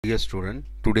Dear student,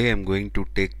 today I am going to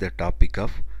take the topic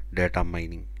of data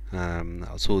mining.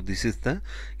 So this is the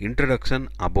introduction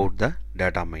about the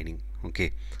data mining.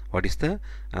 Okay, what is the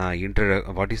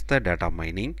what is the data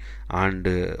mining, and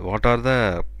what are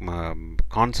the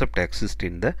concept exist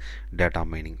in the data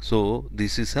mining. So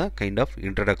this is a kind of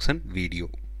introduction video.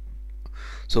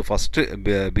 So first,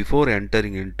 before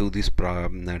entering into this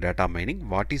data mining,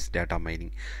 what is data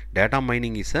mining? Data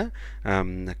mining is a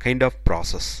kind of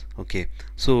process. Okay,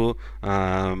 so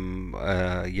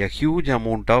a huge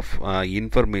amount of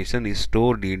information is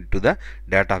stored into the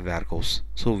data warehouse.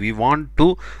 So we want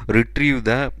to retrieve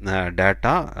the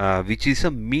data which is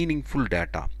a meaningful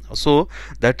data. So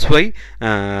that's why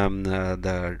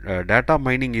the data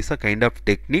mining is a kind of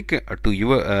technique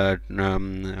to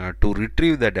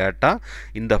retrieve the data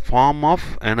in the form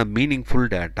of a meaningful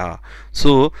data.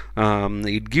 So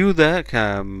it gives the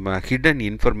hidden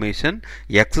information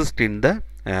exist in the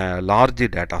large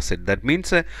data set. That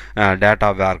means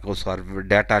data warehouse or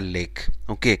data lake.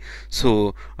 Okay,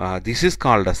 so this is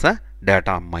called as a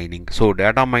data mining. So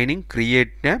data mining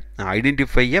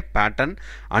identify a pattern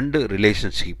and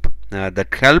relationship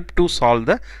that help to solve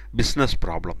the business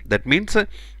problem. That means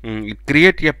it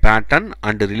create a pattern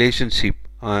and relationship.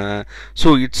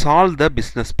 So it solve the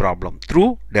business problem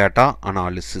through data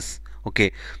analysis.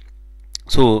 Okay,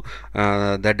 so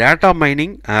the data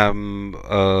mining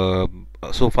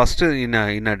so first in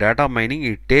a data mining,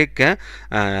 it take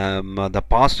the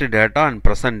past data and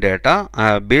present data.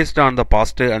 Based on the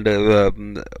past and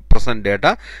present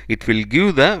data, it will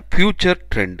give the future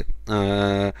trend,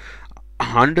 and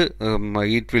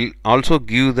it will also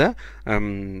give the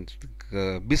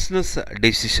business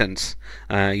decisions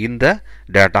in the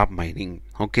data mining.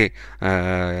 Okay,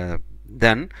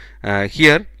 then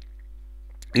here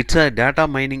it's a data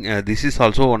mining. This is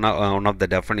also one of the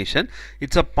definition.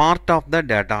 It's a part of the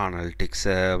data analytics.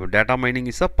 Data mining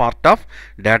is a part of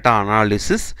data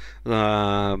analysis.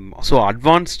 So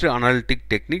advanced analytic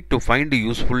technique to find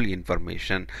useful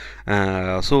information.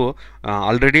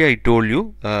 Already I told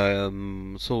you. The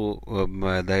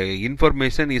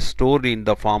information is stored in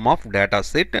the form of data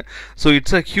set. So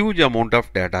it's a huge amount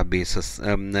of databases.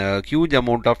 Huge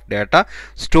amount of data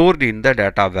stored in the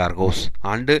data warehouse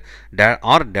and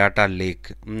or data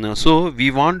lake. So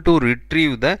we want to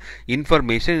retrieve the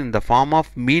information in the form of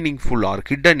meaningful or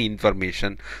hidden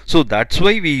information. So that's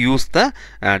why we use the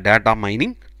data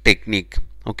mining technique.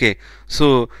 Okay,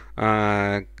 so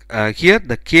here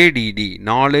the KDD,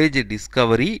 knowledge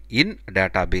discovery in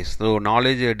database. So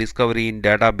knowledge discovery in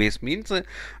database means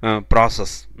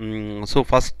process. So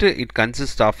first it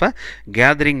consists of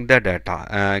gathering the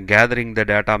data. Gathering the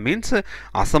data means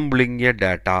assembling a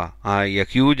data. A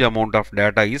huge amount of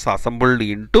data is assembled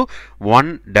into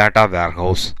one data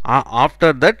warehouse.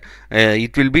 After that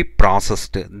it will be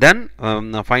processed. Then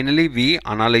finally we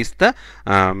analyze the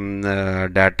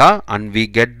data and we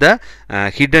get the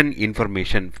hidden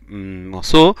information.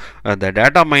 So the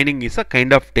data mining is a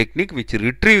kind of technique which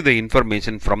retrieve the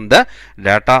information from the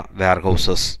data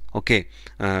warehouses. Okay,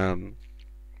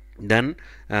 then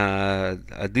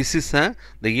this is the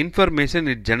information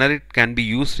it generate can be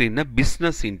used in a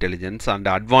business intelligence and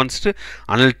advanced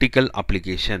analytical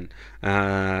application.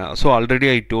 So already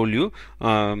I told you.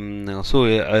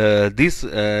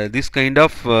 This kind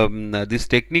of this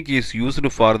technique is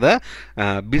used for the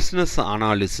business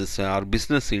analysis or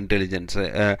business intelligence.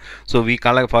 So we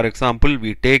collect, for example,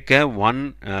 we take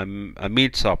one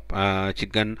meat shop,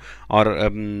 chicken or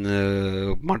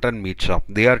mutton meat shop.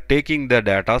 They are taking the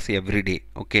data every day.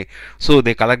 Okay, so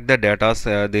they collect the data,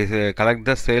 they collect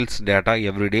the sales data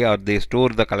every day, or they store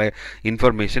the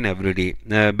information every day.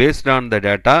 Based on the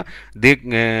data, they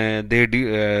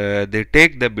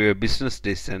take the business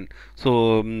decision.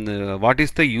 So what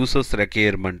is the user's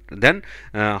requirement? Then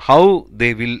how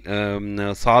they will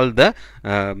solve the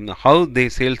how they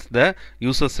sales the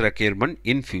user's requirement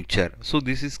in future. So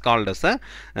this is called as a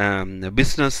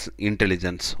business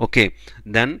intelligence. Okay,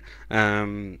 then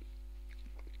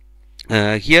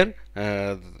here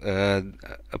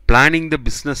planning the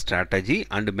business strategy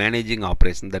and managing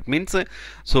operation. That means we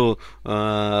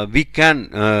can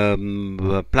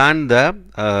plan the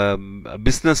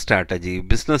business strategy.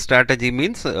 Business strategy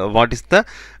means what is the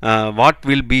what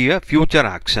will be a future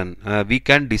action. We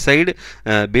can decide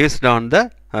based on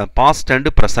the past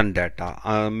and present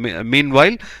data.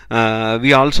 Meanwhile,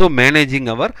 we also managing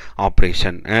our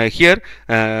operation. Here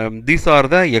these are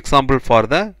the example for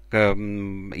the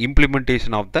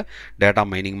implementation of the data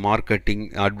mining: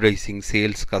 marketing, advertising,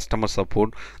 sales, customer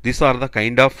support. These are the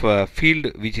kind of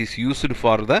field which is used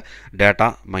for the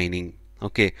data mining.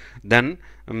 Okay, then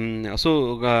not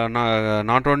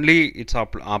only it's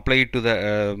applied to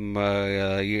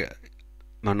the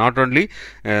not only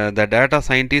the data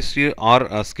scientist or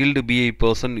a skilled BI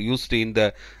person used in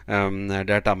the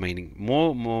data mining.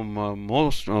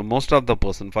 Most of the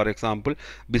person, for example,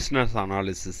 business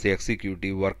analysis,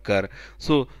 executive worker,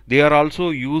 so they are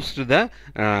also used the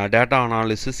data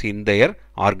analysis in their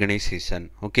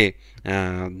organization. Okay,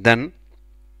 then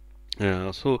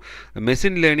so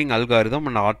machine learning algorithm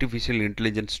and artificial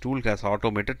intelligence tool has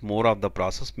automated more of the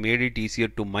process, made it easier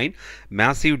to mine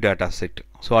massive data set.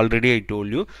 So already I told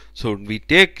you, so we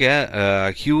take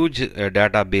a huge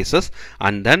databases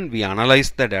and then we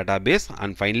analyze the database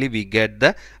and finally we get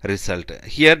the result.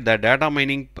 Here the data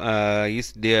mining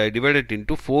is divided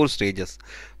into 4 stages.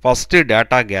 First,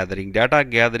 data gathering. Data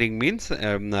gathering means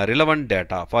relevant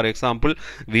data. For example,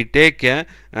 we take a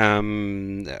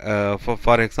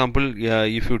for example,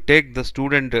 if you take the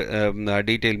student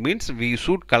detail, means we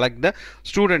should collect the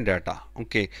student data.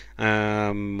 Okay,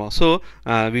 so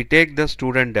we take the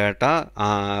student data,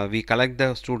 we collect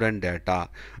the student data.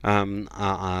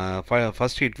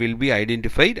 First it will be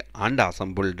identified and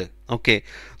assembled. Okay,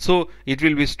 so it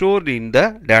will be stored in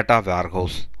the data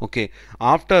warehouse. Okay,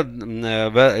 after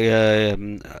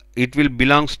it will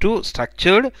belongs to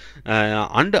structured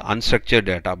and unstructured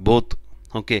data both.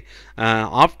 Okay,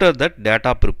 after that,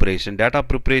 data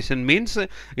preparation means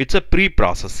it's a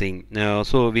pre-processing.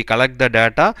 So we collect the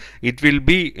data, it will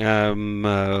be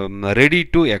ready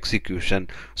to execution.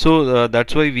 So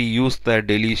that's why we use the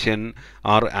deletion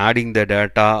or adding the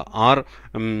data, or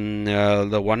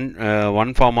the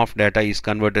one form of data is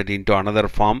converted into another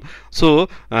form. So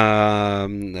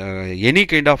any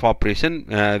kind of operation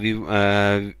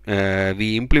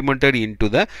we implemented into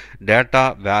the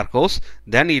data warehouse,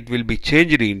 then it will be changed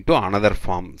into another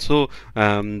form. So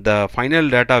the final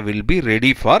data will be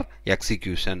ready for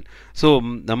execution. So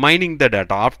the mining the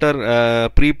data after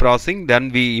pre-processing,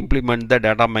 then we implement the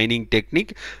data mining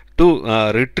technique to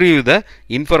retrieve the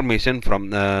information from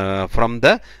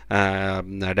the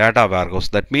data warehouse.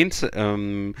 That means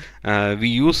we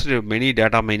used many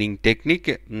data mining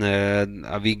technique.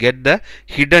 We get the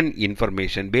hidden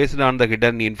information. Based on the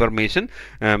hidden information,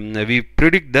 we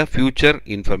predict the future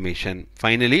information.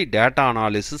 Finally, data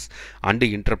analysis and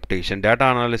interpretation. Data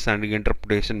analysis and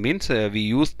interpretation means we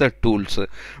use the tools.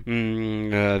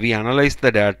 We analyze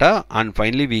the data and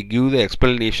finally we give the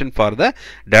explanation for the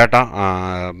data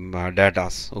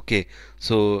datas. Okay,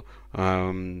 so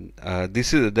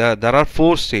this is there are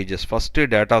 4 stages. First,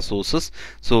 data sources.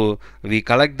 So we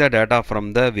collect the data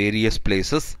from the various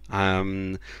places.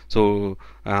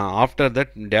 After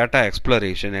that, data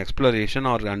exploration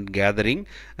or and gathering.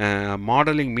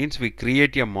 Modeling means we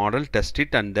create a model, test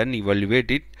it and then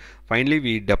evaluate it. Finally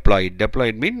we deploy it.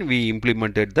 Deployed means we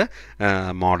implemented the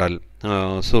model.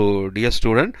 So dear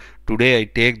student, today I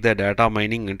take the data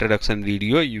mining introduction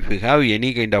video. If you have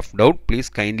any kind of doubt, please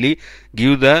kindly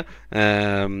give the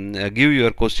give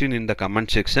your question in the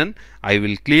comment section. I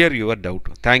will clear your doubt.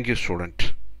 Thank you,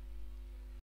 student.